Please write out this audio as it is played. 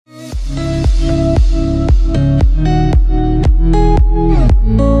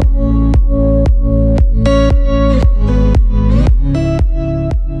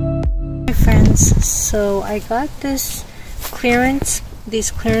I got these clearance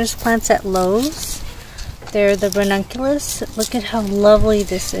plants at Lowe's. They're the ranunculus. Look at how lovely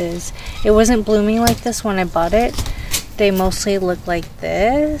this is. It wasn't blooming like this when I bought it. They mostly look like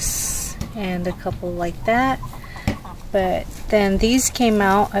this and a couple like that. But then these came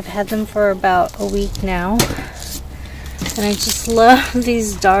out. I've had them for about a week now. And I just love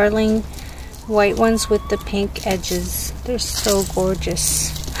these darling white ones with the pink edges. They're so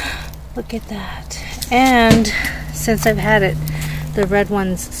gorgeous. Look at that. And since I've had it, the red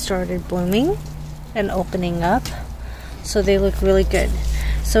ones started blooming and opening up. So they look really good.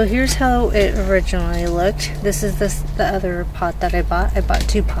 So here's how it originally looked. This is the other pot that I bought. I bought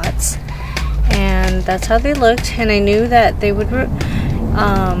 2 pots. And that's how they looked. And I knew that they would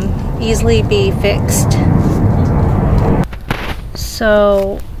easily be fixed.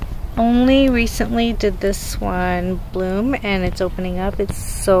 So only recently did this one bloom and it's opening up. It's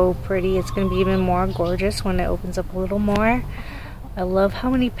so pretty. It's going to be even more gorgeous when it opens up a little more. I love how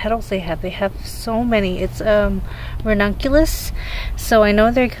many petals they have. They have so many. It's ranunculus, so I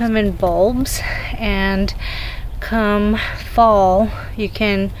know they come in bulbs, and come fall you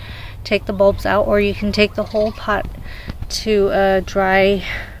can take the bulbs out, or you can take the whole pot to a dry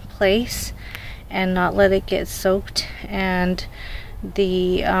place and not let it get soaked. And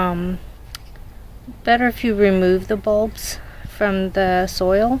the better if you remove the bulbs from the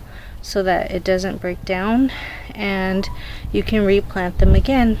soil so that it doesn't break down, and you can replant them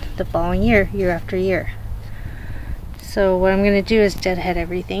again the following year, year after year. So what I'm going to do is deadhead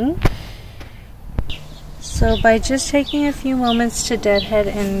everything. So by just taking a few moments to deadhead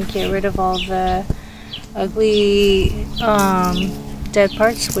and get rid of all the ugly dead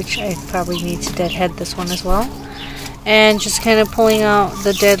parts, which I probably need to deadhead this one as well, and just kind of pulling out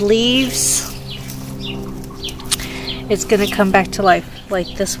the dead leaves, it's going to come back to life.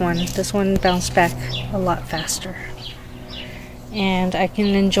 Like this one. This one bounced back a lot faster. And I can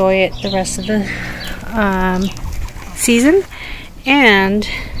enjoy it the rest of the season. And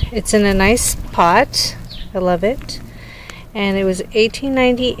it's in a nice pot. I love it. And it was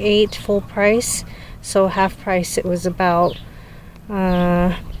 $18.98 full price. So half price it was about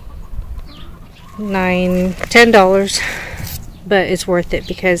 $10. But it's worth it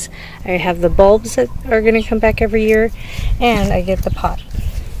because I have the bulbs that are going to come back every year, and I get the pot.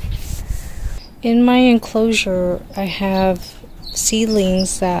 In my enclosure, I have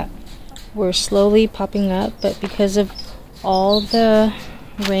seedlings that were slowly popping up, but because of all the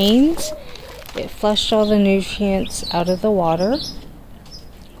rains, it flushed all the nutrients out of the water.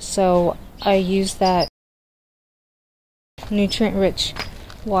 So I use that nutrient-rich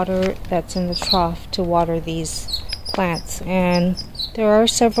water that's in the trough to water these plants. And there are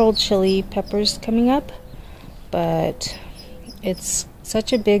several chili peppers coming up, but it's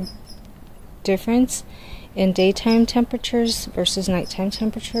such a big difference in daytime temperatures versus nighttime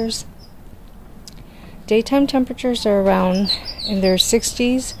temperatures. Daytime temperatures are around in their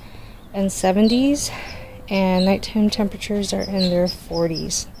 60s and 70s, and nighttime temperatures are in their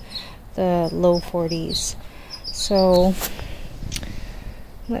 40s, the low 40s. So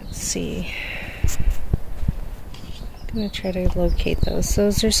let's see. I'm going to try to locate those.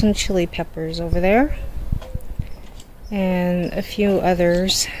 Those are some chili peppers over there, and a few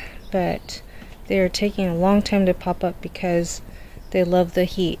others, but they are taking a long time to pop up because they love the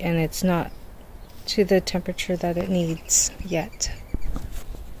heat and it's not to the temperature that it needs yet.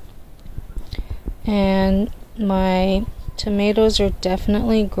 And my tomatoes are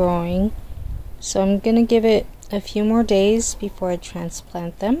definitely growing, so I'm going to give it a few more days before I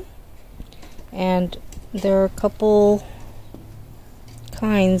transplant them. And there are a couple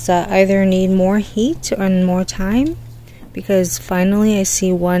kinds that either need more heat and more time, because finally I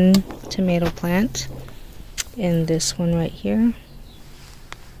see one tomato plant in this one right here,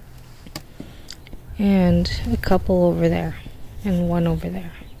 and a couple over there, and one over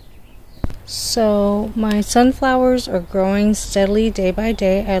there. So my sunflowers are growing steadily day by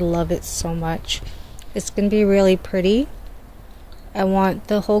day. I love it so much. It's going to be really pretty. I want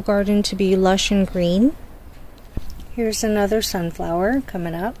the whole garden to be lush and green. Here's another sunflower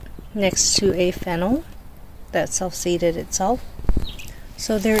coming up next to a fennel that self-seeded itself.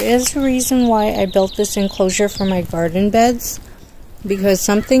 So there is a reason why I built this enclosure for my garden beds, because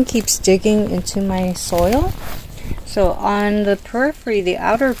something keeps digging into my soil. So on the periphery, the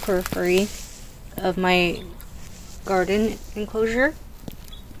outer periphery of my garden enclosure,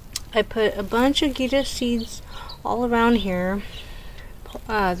 I put a bunch of gita seeds all around here.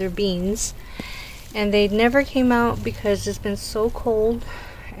 They're beans, and they never came out because it's been so cold,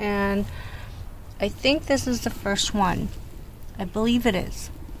 and I think this is the first one. I believe it is.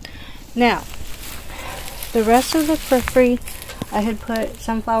 Now, The rest of the periphery, I had put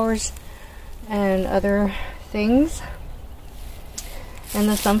sunflowers and other things. And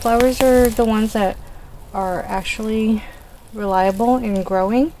the sunflowers are the ones that are actually reliable in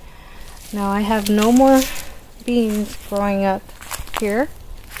growing. Now I have no more beans growing up here,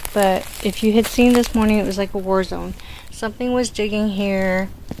 but if you had seen this morning, it was like a war zone. Something was digging here,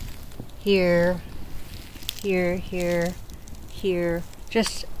 here, here, here, here,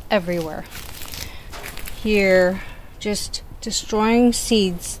 just everywhere. Here, just destroying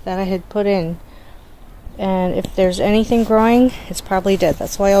seeds that I had put in. And if there's anything growing, it's probably dead.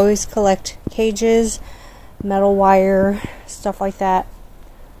 That's why I always collect cages, metal wire, stuff like that,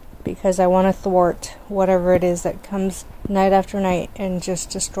 because I want to thwart whatever it is that comes night after night and just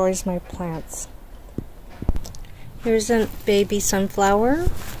destroys my plants. Here's a baby sunflower.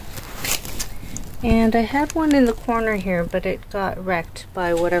 And I had one in the corner here, but it got wrecked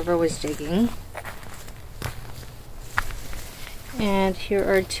by whatever was digging. And here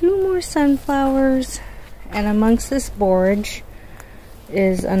are two more sunflowers. And amongst this borage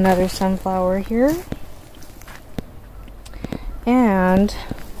is another sunflower here. And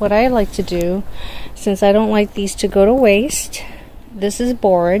what I like to do, since I don't like these to go to waste, this is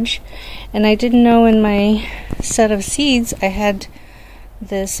borage. And I didn't know in my set of seeds I had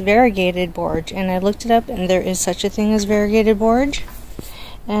this variegated borage, and I looked it up and there is such a thing as variegated borage.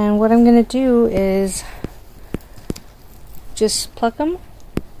 And what I'm going to do is just pluck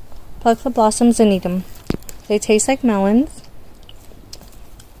the blossoms and eat them. They taste like melons.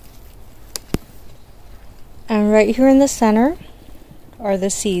 And right here in the center are the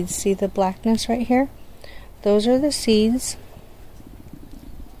seeds. See the blackness right here? Those are the seeds.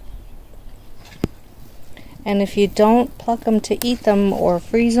 And if you don't pluck them to eat them or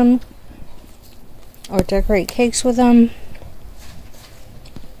freeze them or decorate cakes with them,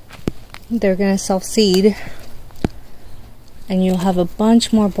 they're going to self-seed and you'll have a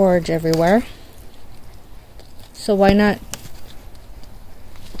bunch more borage everywhere. So why not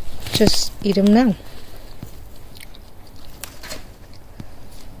just eat them now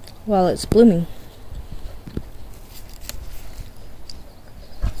while it's blooming?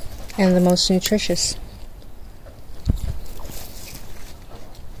 And the most nutritious.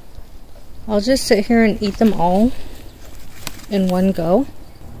 I'll just sit here and eat them all in one go.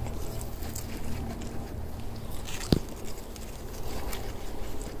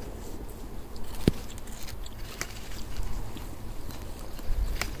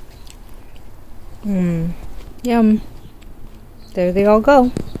 Yum. There they all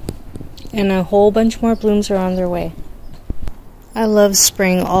go. And a whole bunch more blooms are on their way. I love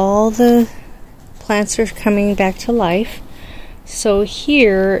spring. All the plants are coming back to life. So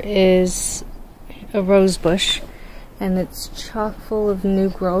here is a rose bush, and it's chock full of new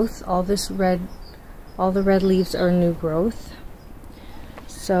growth. All the red leaves are new growth.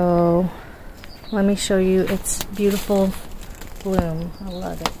 So let me show you its beautiful bloom. I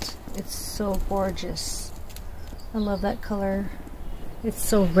love it. It's so gorgeous. I love that color. It's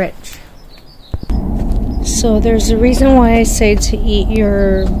so rich. So there's a reason why I say to eat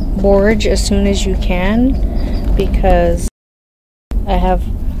your borage as soon as you can, because I have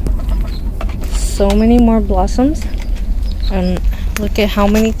so many more blossoms. Look at how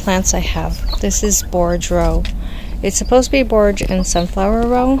many plants I have. This is borage row. It's supposed to be borage and sunflower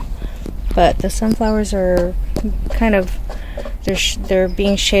row, but the sunflowers are kind of, they're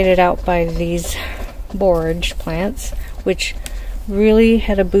being shaded out by these borage plants, which really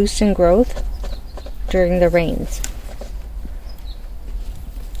had a boost in growth during the rains.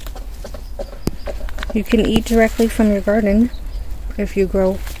 You can eat directly from your garden if you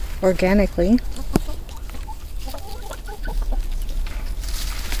grow organically.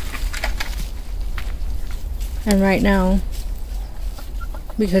 And right now,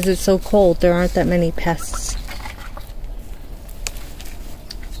 because it's so cold, there aren't that many pests.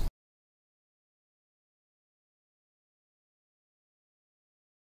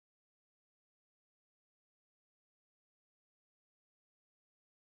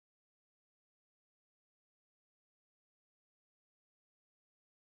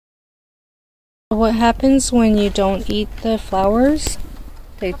 What happens when you don't eat the flowers?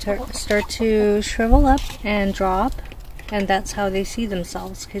 They start to shrivel up and drop, and that's how they see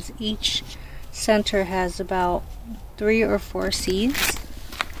themselves, because each center has about 3 or 4 seeds,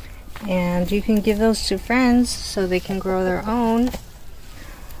 and you can give those to friends so they can grow their own.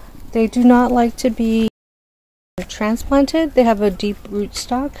 They do not like to be transplanted. They have a deep root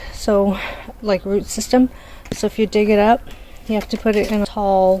stock, so like root system, so if you dig it up, you have to put it in a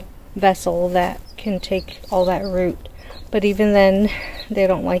tall vessel that can take all that root. But even then, they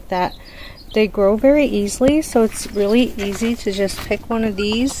don't like that they grow very easily, so it's really easy to just pick one of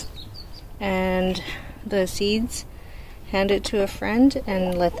these and the seeds, hand it to a friend,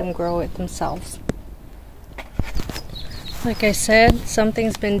 and let them grow it themselves. Like I said,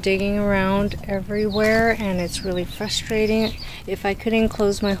 something's been digging around everywhere and it's really frustrating. If I could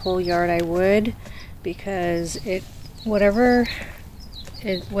enclose my whole yard, I would, because whether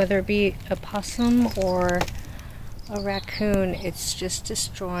it be a possum or a raccoon, it's just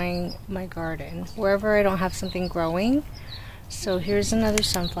destroying my garden wherever I don't have something growing. So here's another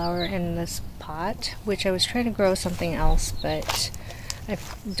sunflower in this pot, which I was trying to grow something else, but I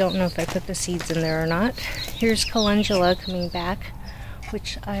don't know if I put the seeds in there or not. Here's calendula coming back,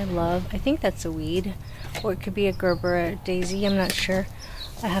 which I love. I think that's a weed, or it could be a Gerber daisy, I'm not sure.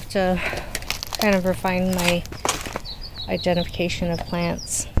 I have to kind of refine my identification of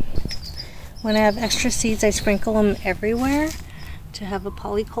plants. When I have extra seeds, I sprinkle them everywhere to have a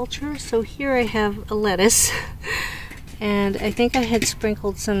polyculture. So here I have a lettuce, and I think I had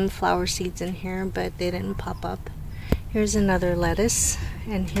sprinkled some flower seeds in here, but they didn't pop up. Here's another lettuce,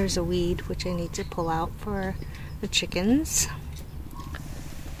 and here's a weed which I need to pull out for the chickens.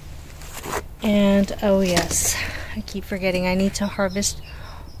 And oh yes, I keep forgetting, I need to harvest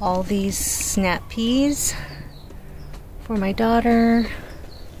all these snap peas for my daughter.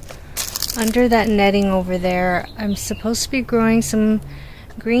 Under that netting over there, I'm supposed to be growing some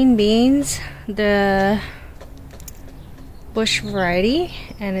green beans, the bush variety,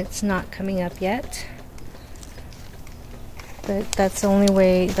 and it's not coming up yet. But that's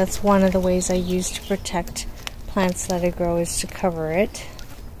one of the ways I use to protect plants that I grow, is to cover it.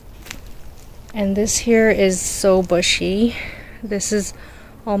 And this here is so bushy. This is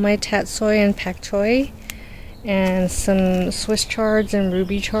all my tatsoi and pak choi, and some Swiss chards and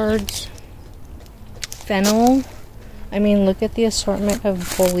ruby chards, fennel. I mean, look at the assortment of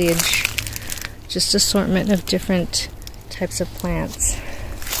foliage, just assortment of different types of plants.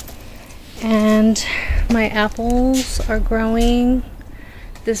 And my apples are growing.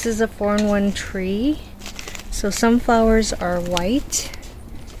 This is a 4-in-1 tree. So some flowers are white,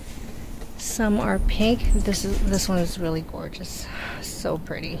 some are pink. This one is really gorgeous, so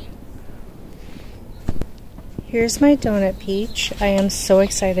pretty. Here's my donut peach. I am so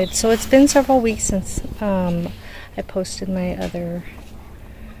excited. So it's been several weeks since I posted my other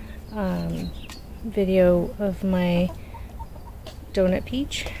video of my donut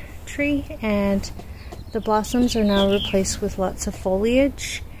peach tree, and the blossoms are now replaced with lots of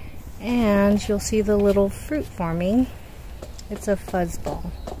foliage, and you'll see the little fruit forming. It's a fuzz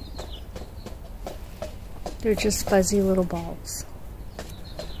ball. They're just fuzzy little balls.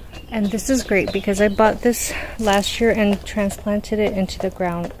 And this is great because I bought this last year and transplanted it into the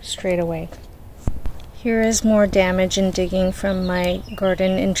ground straight away. Here is more damage and digging from my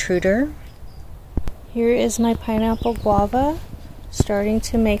garden intruder. Here is my pineapple guava, starting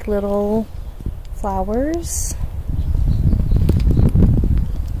to make little flowers.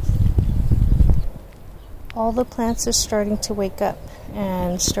 All the plants are starting to wake up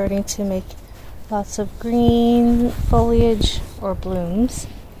and starting to make lots of green foliage or blooms.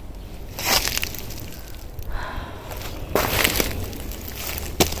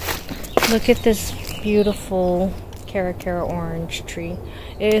 Look at this beautiful Caracara orange tree.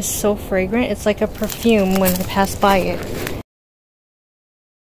 It is so fragrant. It's like a perfume when I pass by it.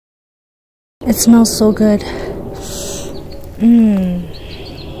 It smells so good.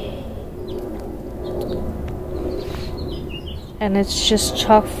 And it's just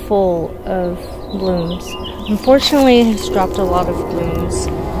chock full of blooms. Unfortunately, it has dropped a lot of blooms.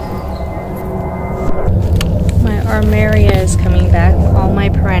 My armeria is coming back. All my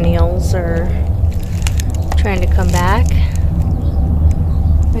perennials are trying to come back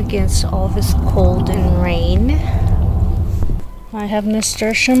against all this cold and rain. I have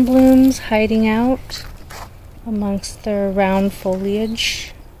nasturtium blooms hiding out amongst the round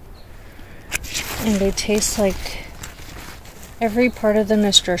foliage, and they taste like every part of the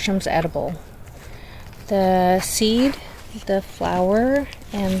nasturtium's edible. The seed, the flower,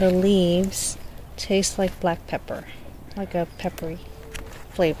 and the leaves taste like black pepper, like a peppery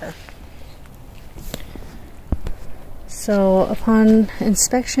flavor. So upon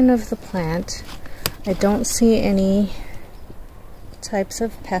inspection of the plant, I don't see any types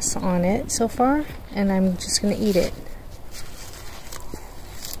of pests on it so far, and I'm just going to eat it.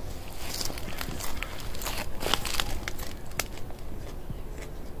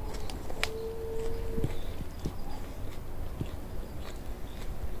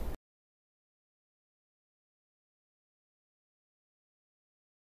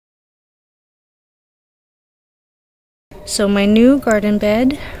 So my new garden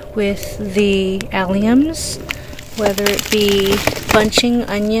bed with the alliums, whether it be bunching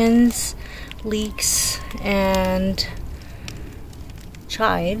onions, leeks, and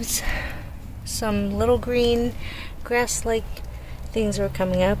chives. Some little green grass-like things are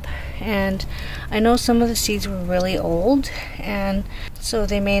coming up, and I know some of the seeds were really old and so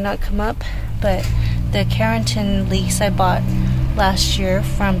they may not come up, but the Carrington leeks I bought last year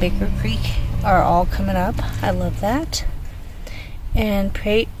from Baker Creek are all coming up. I love that. And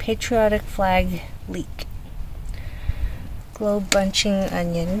patriotic flag leek, globe bunching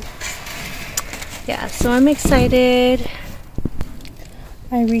onion. Yeah, so I'm excited.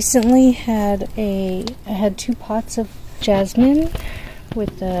 I recently had I had 2 pots of jasmine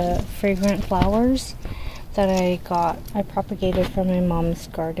with the fragrant flowers that I propagated from my mom's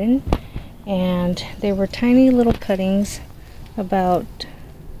garden, and they were tiny little cuttings about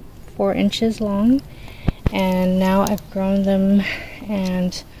 4 inches long, and now I've grown them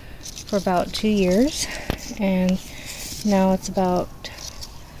and for about 2 years, and now it's about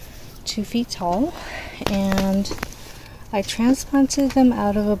 2 feet tall, and I transplanted them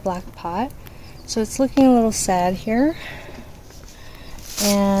out of a black pot. So it's looking a little sad here,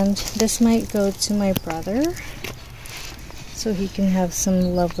 and this might go to my brother so he can have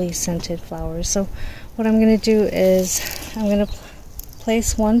some lovely scented flowers. So what I'm going to do is I'm going to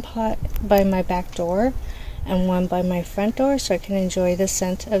place one pot by my back door and one by my front door so I can enjoy the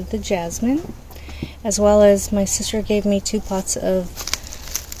scent of the jasmine, as well as my sister gave me 2 pots of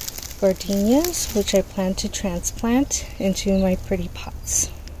gardenias, which I plan to transplant into my pretty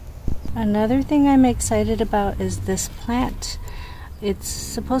pots. Another thing I'm excited about is this plant. It's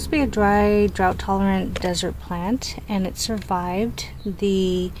supposed to be a dry, drought-tolerant desert plant, and it survived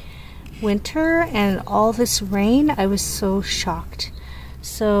the winter and all this rain. I was so shocked.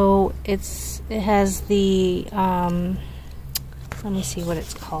 So it has the let me see what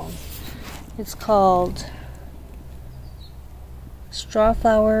it's called. It's called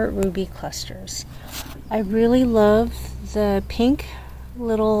Strawflower Ruby Clusters. I really love the pink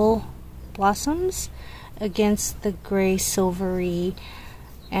little blossoms against the gray, silvery,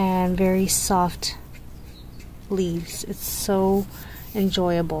 and very soft leaves. It's so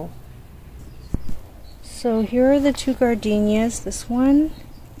enjoyable. So here are the 2 gardenias, this one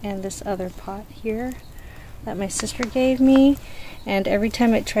and this other pot here that my sister gave me, and every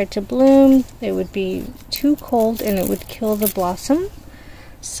time it tried to bloom it would be too cold and it would kill the blossom.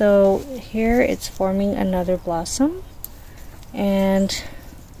 So here it's forming another blossom and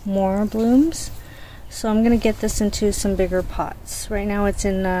more blooms. So I'm going to get this into some bigger pots. Right now it's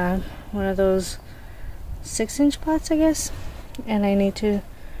in one of those 6-inch pots, I guess, and I need to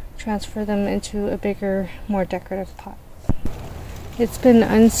transfer them into a bigger, more decorative pot. It's been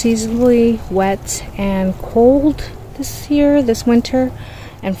unseasonably wet and cold this winter,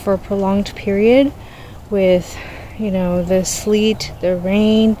 and for a prolonged period with, you know, the sleet, the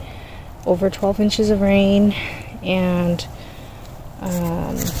rain, over 12 inches of rain, and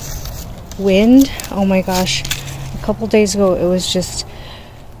wind. Oh my gosh, a couple days ago it was just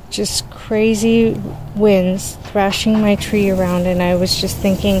crazy winds thrashing my tree around, and I was just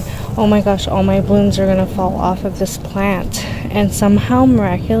thinking, oh my gosh, all my blooms are gonna fall off of this plant, and somehow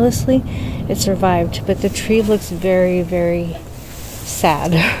miraculously it survived, but the tree looks very, very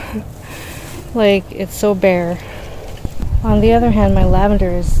sad. Like, it's so bare. On the other hand, my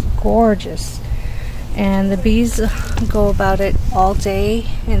lavender is gorgeous, and the bees go about it all day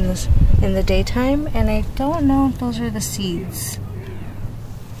in the daytime, and I don't know if those are the seeds,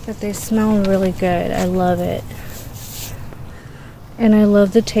 but they smell really good. I love it, and I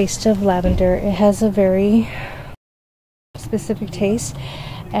love the taste of lavender. It has a very specific taste,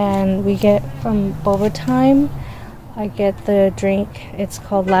 and we get from Boba Time, I get the drink, it's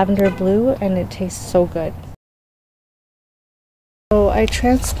called Lavender Blue, and it tastes so good. So I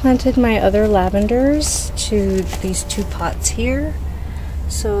transplanted my other lavenders to these 2 pots here.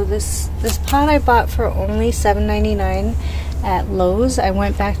 So this pot I bought for only $7.99 at Lowe's. I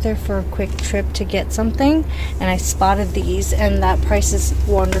went back there for a quick trip to get something, and I spotted these, and that price is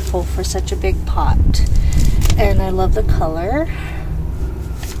wonderful for such a big pot. And I love the color.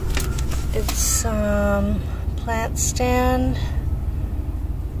 It's plant stand,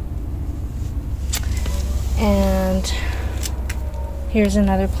 and here's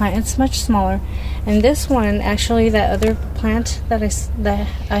another plant. It's much smaller, and this one, actually, that other plant that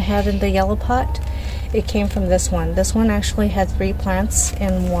I had in the yellow pot, it came from this one. This one actually had 3 plants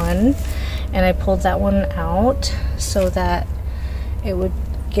in one, and I pulled that one out so that it would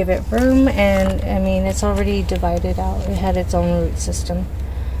give it room, and I mean, it's already divided out. It had its own root system,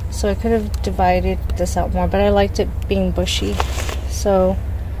 so I could have divided this out more, but I liked it being bushy, so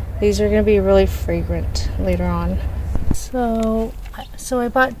These are going to be really fragrant later on. So I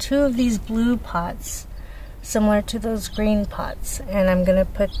bought 2 of these blue pots, similar to those green pots, and I'm going to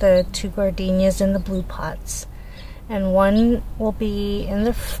put the 2 gardenias in the blue pots. And one will be in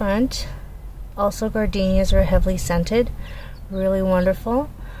the front. Also, gardenias are heavily scented, really wonderful.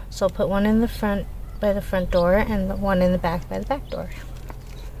 So I'll put one in the front by the front door and one in the back by the back door.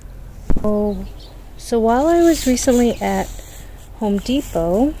 So while I was recently at Home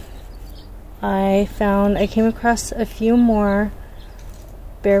Depot, I came across a few more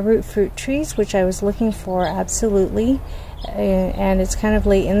bare root fruit trees, which I was looking for absolutely. And it's kind of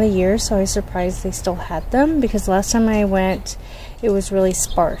late in the year, so I was surprised they still had them, because last time I went it was really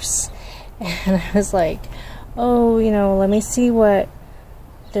sparse. And I was like, oh, you know, let me see what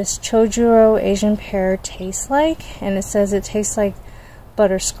this Chojuro Asian pear tastes like. And it says it tastes like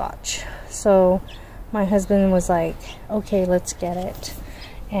butterscotch. So my husband was like, okay, let's get it.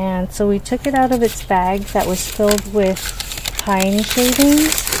 And so we took it out of its bag that was filled with pine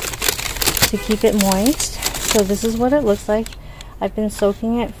shavings to keep it moist. So this is what it looks like. I've been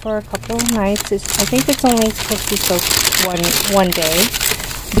soaking it for a couple of nights. I think it's only supposed to be soaked one day,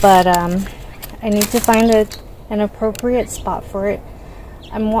 but I need to find an appropriate spot for it.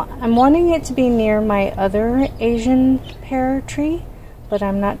 I'm wanting it to be near my other Asian pear tree, but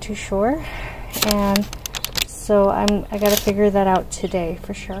I'm not too sure. And so I gotta figure that out today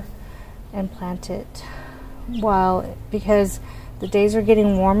for sure and plant it because the days are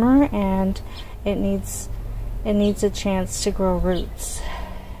getting warmer and it needs a chance to grow roots.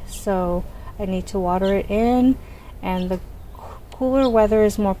 So I need to water it in, and the cooler weather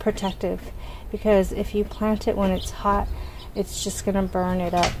is more protective, because if you plant it when it's hot, it's just gonna burn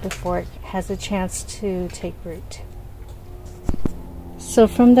it up before it has a chance to take root. So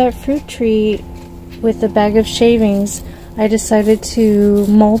from that fruit tree with the bag of shavings, I decided to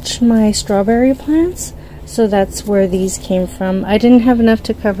mulch my strawberry plants. So that's where these came from. I didn't have enough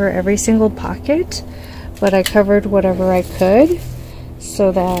to cover every single pocket, but I covered whatever I could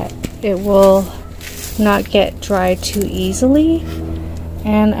so that it will not get dry too easily.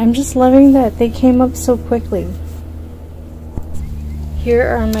 And I'm just loving that they came up so quickly. Here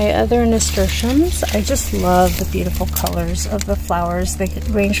are my other nasturtiums. I just love the beautiful colors of the flowers. They could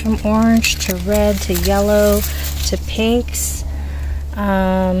range from orange to red to yellow to pinks.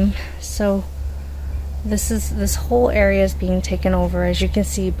 So this whole area is being taken over, as you can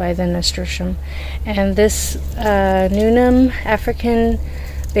see, by the nasturtium. And this Nunum African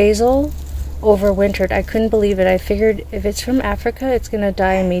basil overwintered. I couldn't believe it. I figured if it's from Africa, it's gonna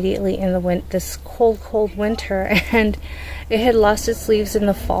die immediately in this cold winter, and it had lost its leaves in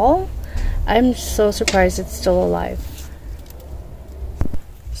the fall. I'm so surprised it's still alive.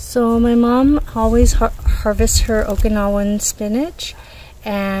 So my mom always harvests her Okinawan spinach,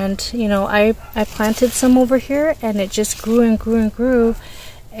 and you know, I planted some over here and it just grew and grew and grew,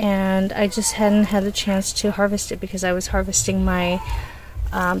 and I just hadn't had a chance to harvest it because I was harvesting my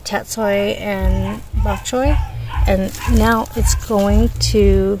tatsoi and bok choy, and now it's going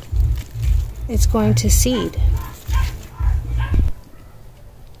to seed.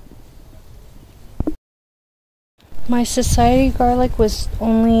 My society garlic was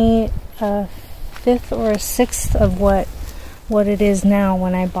only a fifth or a sixth of what it is now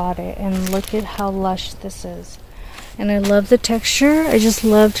when I bought it, and look at how lush this is. And I love the texture. I just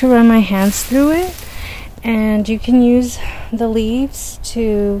love to run my hands through it. And you can use the leaves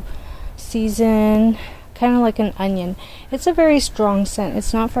to season, kind of like an onion. It's a very strong scent.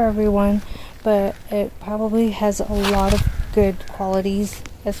 It's not for everyone, but it probably has a lot of good qualities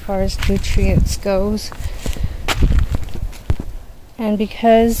as far as nutrients goes. And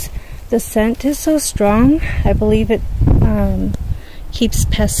because the scent is so strong, I believe it keeps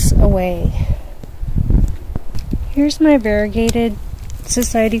pests away. Here's my variegated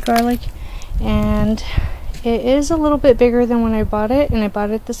society garlic, and it is a little bit bigger than when I bought it, and I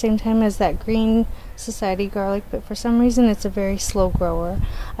bought it at the same time as that green society garlic, but for some reason it's a very slow grower.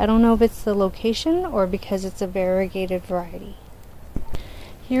 I don't know if it's the location or because it's a variegated variety.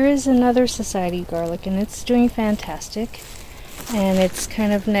 Here is another society garlic, and it's doing fantastic. And it's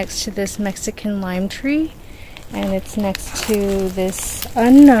kind of next to this Mexican lime tree, and it's next to this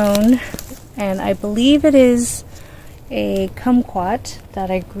unknown, and I believe it is a kumquat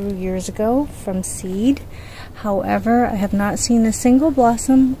that I grew years ago from seed. However, I have not seen a single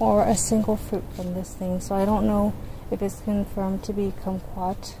blossom or a single fruit from this thing, so I don't know if it's confirmed to be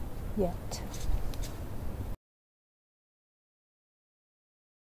kumquat yet.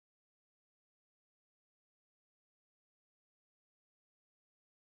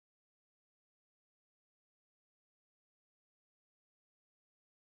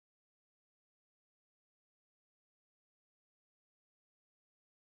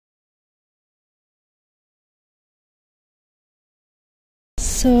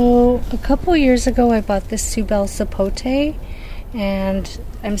 So a couple years ago I bought this Subel sapote, and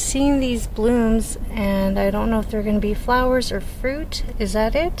I'm seeing these blooms, and I don't know if they're going to be flowers or fruit. Is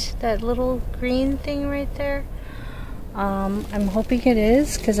that it? That little green thing right there? I'm hoping it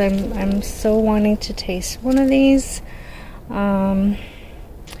is, because I'm so wanting to taste one of these. And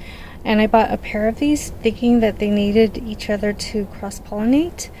I bought a pair of these thinking that they needed each other to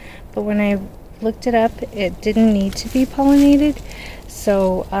cross-pollinate, but when I looked it up, it didn't need to be pollinated.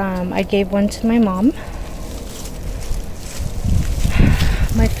 So I gave one to my mom.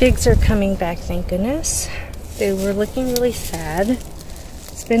 My figs are coming back, thank goodness. They were looking really sad.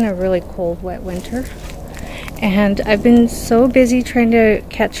 It's been a really cold, wet winter. And I've been so busy trying to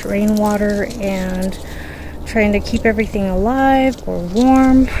catch rainwater and trying to keep everything alive or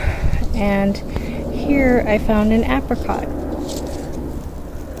warm. And here I found an apricot.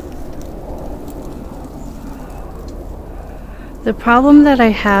 The problem that I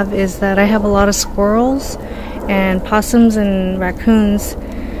have is that I have a lot of squirrels and possums and raccoons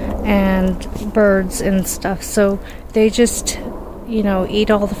and birds and stuff, so they just, you know, eat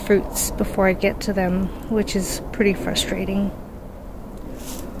all the fruits before I get to them, which is pretty frustrating.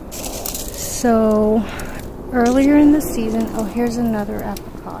 So earlier in the season, oh, here's another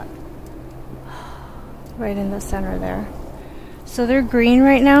apricot right in the center there. So they're green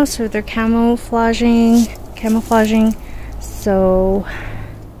right now, so they're camouflaging, so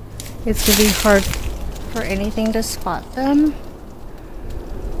it's gonna be hard for anything to spot them.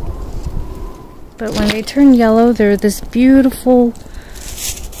 But when they turn yellow, they're this beautiful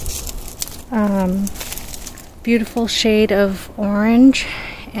beautiful shade of orange,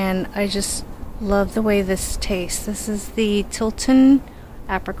 and I just love the way this tastes. This is the Tilton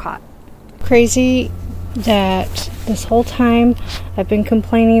apricot. Crazy that this whole time I've been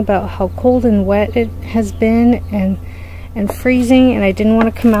complaining about how cold and wet it has been and freezing, and I didn't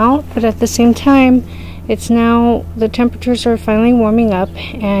want to come out, but at the same time it's now, the temperatures are finally warming up,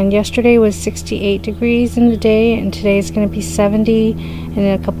 and yesterday was 68 degrees in the day, and today is going to be 70, and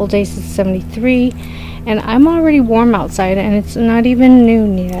in a couple days it's 73, and I'm already warm outside, and it's not even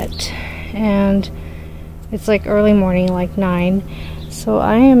noon yet, and it's like early morning, like 9, so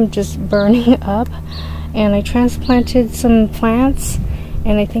I am just burning up. And I transplanted some plants,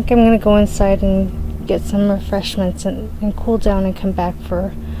 and I think I'm going to go inside and get some refreshments and cool down and come back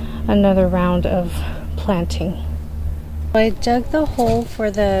for another round of planting. I dug the hole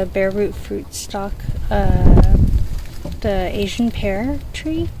for the bare root fruit stock, the Asian pear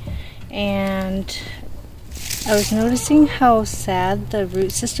tree, and I was noticing how sad the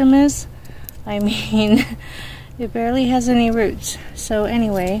root system is. I mean, it barely has any roots. So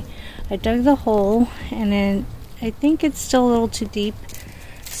anyway, I dug the hole, and then I think it's still a little too deep,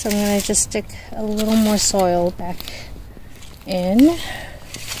 so I'm going to just stick a little more soil back in.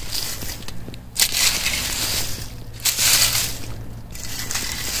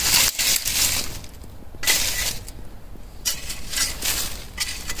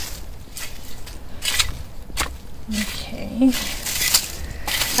 Okay.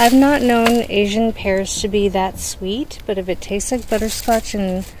 I've not known Asian pears to be that sweet, but if it tastes like butterscotch,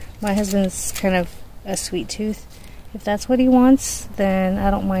 and my husband's kind of a sweet tooth, if that's what he wants, then I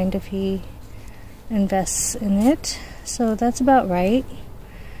don't mind if he invests in it. So that's about right.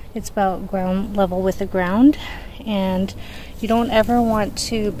 It's about ground level with the ground, and you don't ever want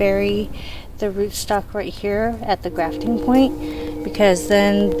to bury the rootstock right here at the grafting point, because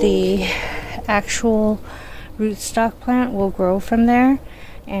then the actual rootstock plant will grow from there,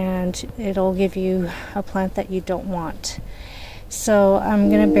 and it'll give you a plant that you don't want. So I'm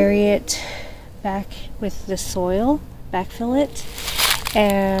going to bury it back with the soil, backfill it,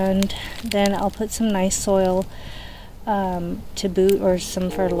 and then I'll put some nice soil to boot, or some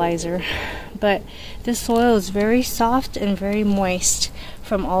fertilizer. But this soil is very soft and very moist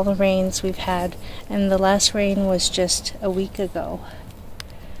from all the rains we've had, and the last rain was just a week ago.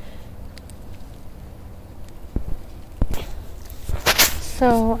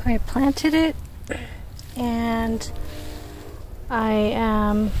 So I planted it, and I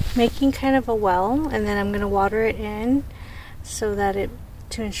am making kind of a well, and then I'm going to water it in so that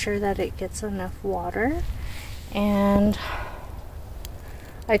to ensure that it gets enough water. And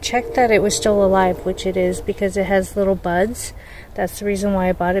I checked that it was still alive, which it is, because it has little buds. That's the reason why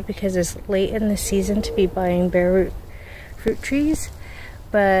I bought it, because it's late in the season to be buying bare root fruit trees.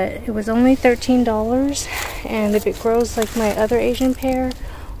 But it was only $13, and if it grows like my other Asian pear,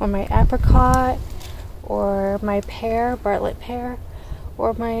 or my apricot, or my pear, Bartlett pear,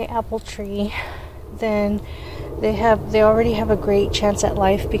 or my apple tree, then they already have a great chance at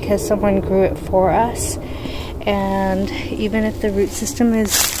life, because someone grew it for us. and even if the root system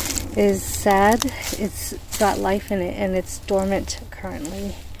is sad, it's got life in it and it's dormant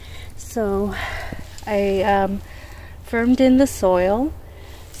currently. So I firmed in the soil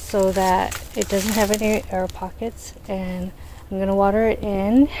so that it doesn't have any air pockets, and I'm going to water it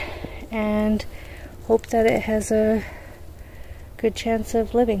in and hope that it has a good chance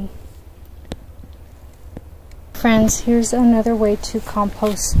of living. Friends, here's another way to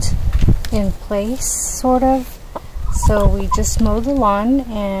compost in place, sort of. So we just mowed the lawn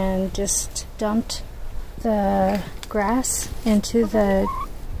and just dumped the grass into the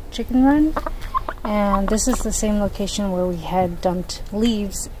chicken run, and this is the same location where we had dumped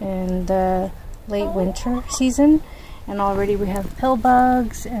leaves in the late winter season, and already we have pill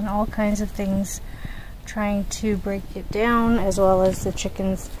bugs and all kinds of things trying to break it down, as well as the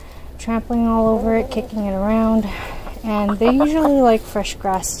chickens trampling all over it, kicking it around. And they usually like fresh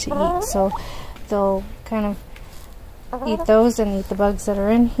grass to eat, so they'll kind of eat those and eat the bugs that are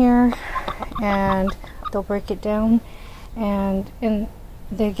in here, and they'll break it down, and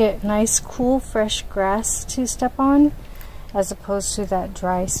they get nice cool fresh grass to step on as opposed to that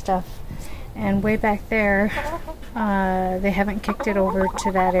dry stuff. And way back there, they haven't kicked it over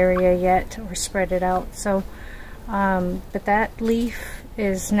to that area yet or spread it out, so but that leaf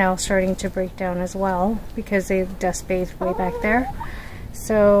is now starting to break down as well because they've dust bathed way back there.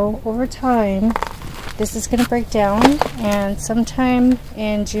 So over time this is going to break down, and sometime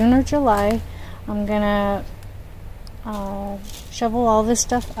in June or July I'm gonna shovel all this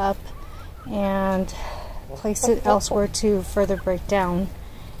stuff up and place it elsewhere to further break down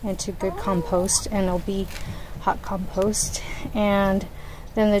into good compost, and it'll be hot compost, and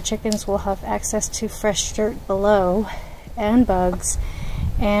then the chickens will have access to fresh dirt below and bugs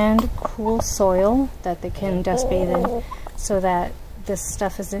and cool soil that they can dust bathe in, so that this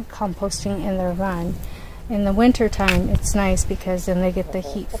stuff isn't composting in their run. In the winter time it's nice because then they get the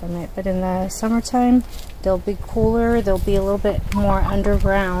heat from it, but in the summertime they'll be cooler, they'll be a little bit more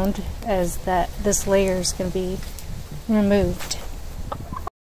underground as this layer is going to be removed.